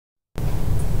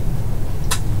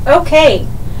Okay,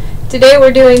 today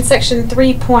we're doing section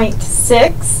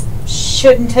 3.6.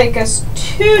 Shouldn't take us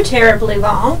too terribly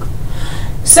long.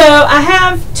 So I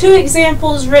have two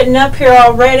examples written up here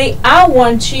already. I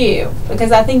want you,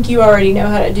 because I think you already know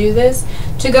how to do this,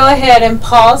 to go ahead and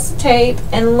pause the tape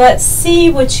and let's see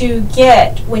what you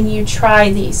get when you try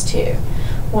these two.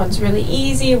 One's really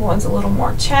easy, one's a little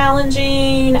more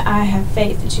challenging. I have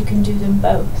faith that you can do them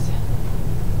both.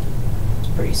 It's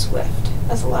pretty swift.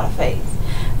 That's a lot of faith.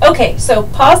 Okay, so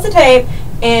pause the tape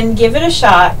and give it a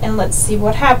shot and let's see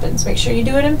what happens. Make sure you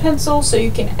do it in pencil so you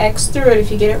can X through it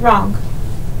if you get it wrong.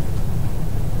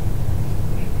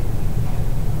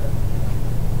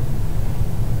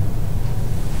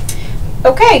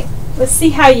 Okay, let's see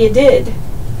how you did.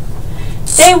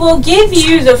 They will give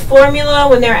you the formula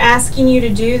when they're asking you to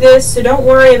do this, so don't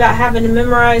worry about having to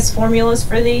memorize formulas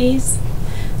for these.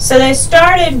 So they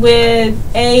started with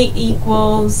A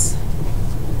equals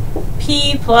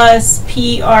P plus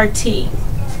PRT.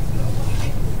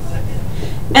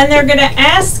 And they're going to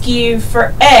ask you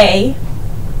for A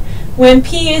when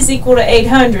P is equal to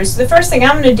 800. So the first thing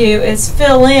I'm going to do is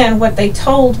fill in what they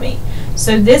told me.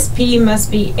 So this P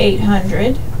must be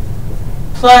 800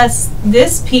 plus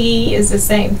this P is the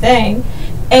same thing.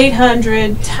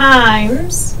 800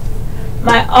 times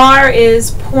my R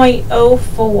is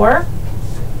 0.04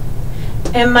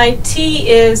 and my T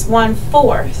is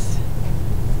 1/4.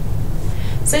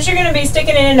 Since you're going to be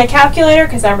sticking it in a calculator,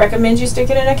 because I recommend you stick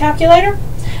it in a calculator,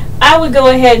 I would go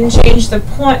ahead and change the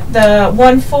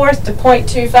 1/4 to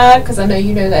 0.25 because I know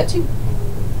you know that too.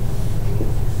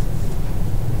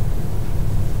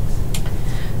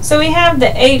 So we have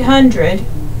the 800,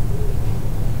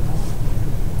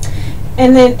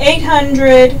 and then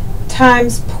 800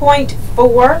 times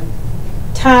 0.4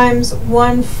 times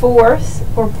 1/4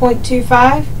 or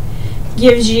 0.25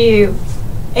 gives you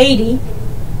 80.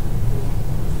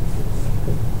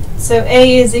 So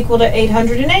A is equal to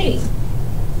 880.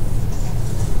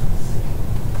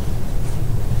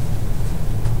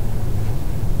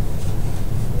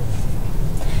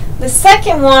 The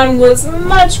second one was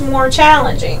much more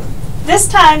challenging. This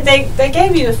time they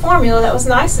gave you the formula. That was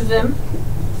nice of them.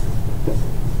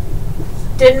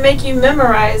 Didn't make you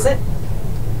memorize it.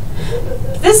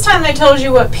 This time they told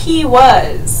you what P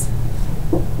was.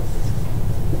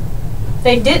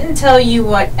 They didn't tell you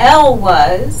what L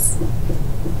was.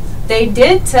 They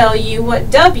did tell you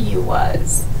what W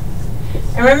was.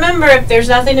 And remember, if there's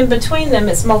nothing in between them,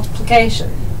 it's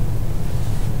multiplication.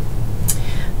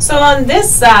 So on this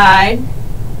side,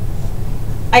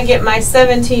 I get my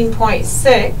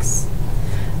 17.6.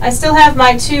 I still have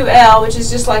my 2L, which is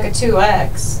just like a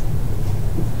 2x,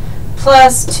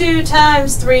 plus 2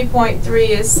 times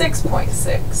 3.3 is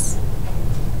 6.6.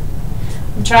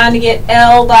 I'm trying to get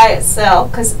L by itself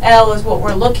because L is what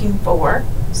we're looking for.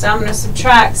 So I'm going to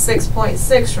subtract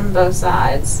 6.6 from both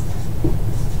sides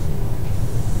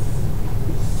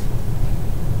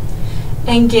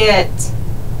and get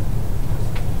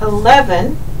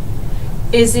 11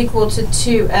 is equal to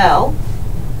 2L.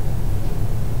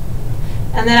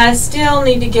 And then I still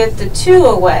need to get the 2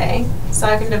 away, so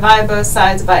I can divide both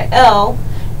sides by L,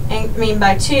 and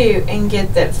by 2, and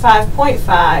get that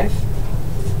 5.5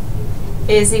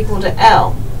 is equal to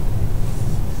L.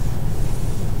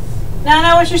 Now I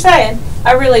know what you're saying.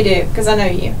 I really do, because I know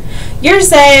you. You're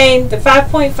saying the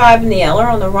 5.5 and the L are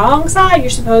on the wrong side.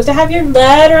 You're supposed to have your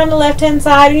letter on the left-hand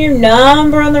side and your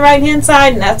number on the right-hand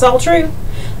side, and that's all true.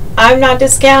 I'm not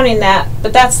discounting that,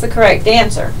 but that's the correct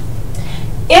answer.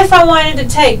 If I wanted to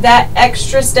take that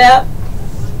extra step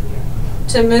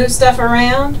to move stuff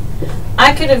around,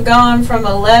 I could have gone from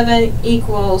 11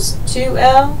 equals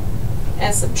 2L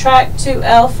and subtract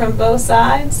 2L from both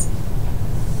sides.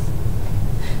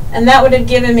 And that would have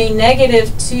given me negative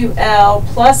 2L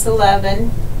plus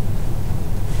 11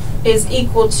 is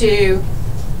equal to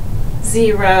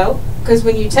 0. Because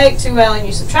when you take 2L and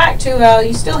you subtract 2L,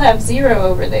 you still have 0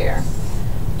 over there.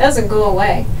 It doesn't go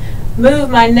away. Move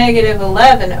my negative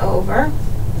 11 over.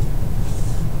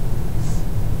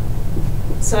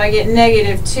 So I get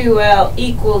negative 2L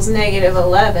equals negative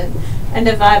 11. And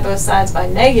divide both sides by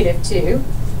negative 2.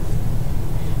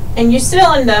 And you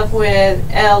still end up with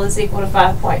L is equal to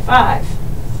 5.5.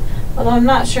 Although I'm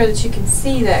not sure that you can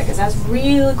see that because that's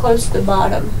really close to the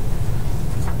bottom.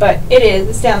 But it is.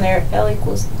 It's down there. L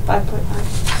equals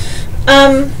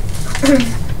 5.5.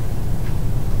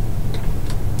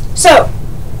 So,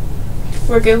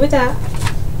 we're good with that.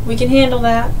 We can handle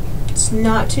that. It's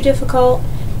not too difficult.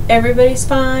 Everybody's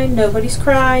fine. Nobody's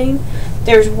crying.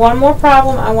 There's one more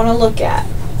problem I want to look at.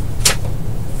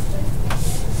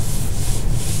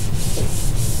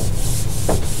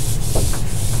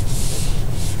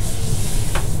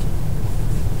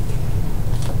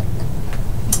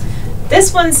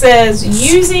 This one says,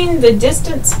 using the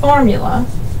distance formula,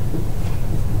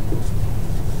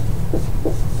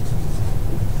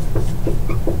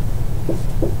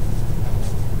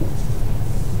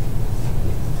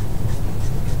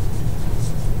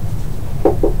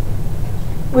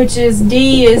 which is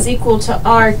D is equal to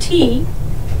RT,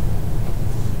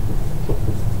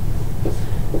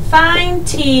 find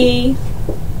T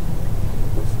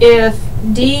if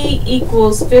D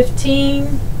equals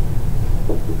 15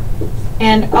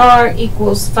 and R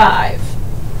equals 5.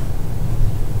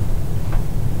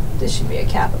 This should be a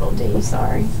capital D,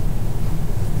 sorry.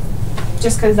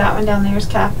 Just because that one down there is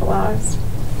capitalized.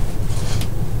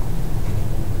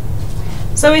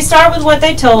 So we start with what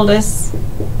they told us.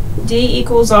 D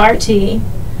equals RT.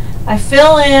 I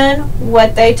fill in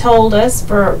what they told us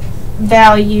for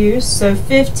values. So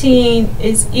 15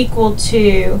 is equal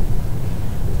to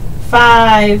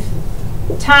 5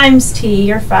 times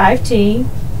T, or 5T.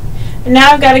 And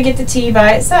now I've got to get the T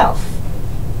by itself.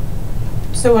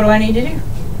 So what do I need to do?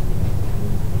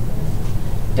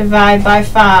 Divide by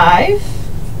 5.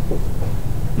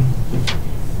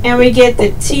 And we get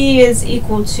that T is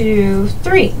equal to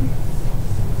 3.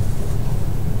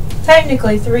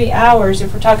 Technically 3 hours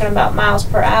if we're talking about miles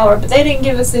per hour, but they didn't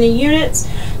give us any units,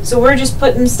 so we're just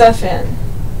putting stuff in.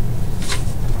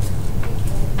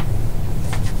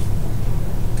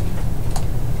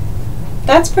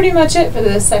 That's pretty much it for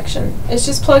this section. It's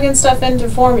just plugging stuff into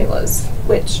formulas,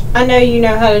 which I know you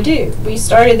know how to do. We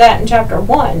started that in chapter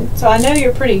 1, so I know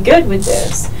you're pretty good with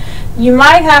this. You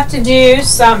might have to do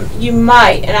some, and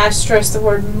I stress the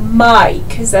word might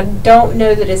because I don't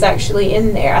know that it's actually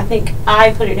in there. I think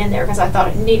I put it in there because I thought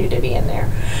it needed to be in there.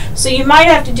 So you might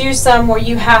have to do some where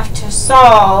you have to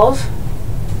solve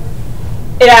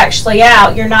it actually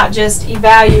out. You're not just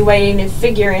evaluating and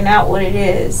figuring out what it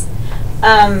is.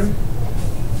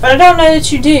 But I don't know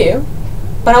that you do.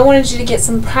 But I wanted you to get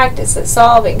some practice at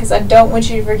solving because I don't want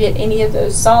you to forget any of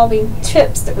those solving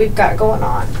tips that we've got going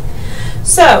on.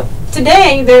 So,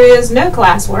 today there is no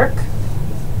classwork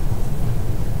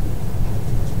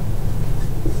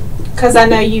because I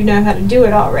know you know how to do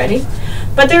it already,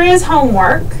 but there is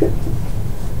homework.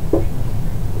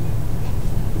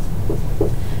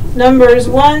 Numbers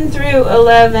 1 through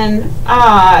 11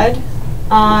 odd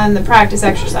on the practice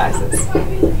exercises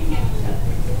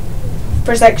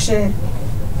for section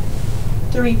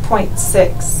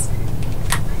 3.6.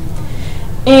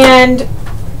 And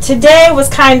today was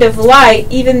kind of light,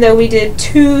 even though we did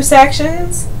 2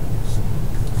 sections.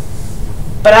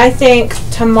 But I think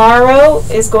tomorrow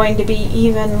is going to be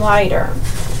even lighter.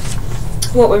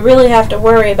 What we really have to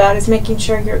worry about is making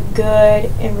sure you're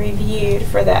good and reviewed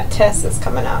for that test that's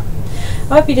coming up.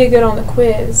 I hope you did good on the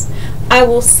quiz. I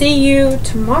will see you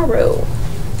tomorrow.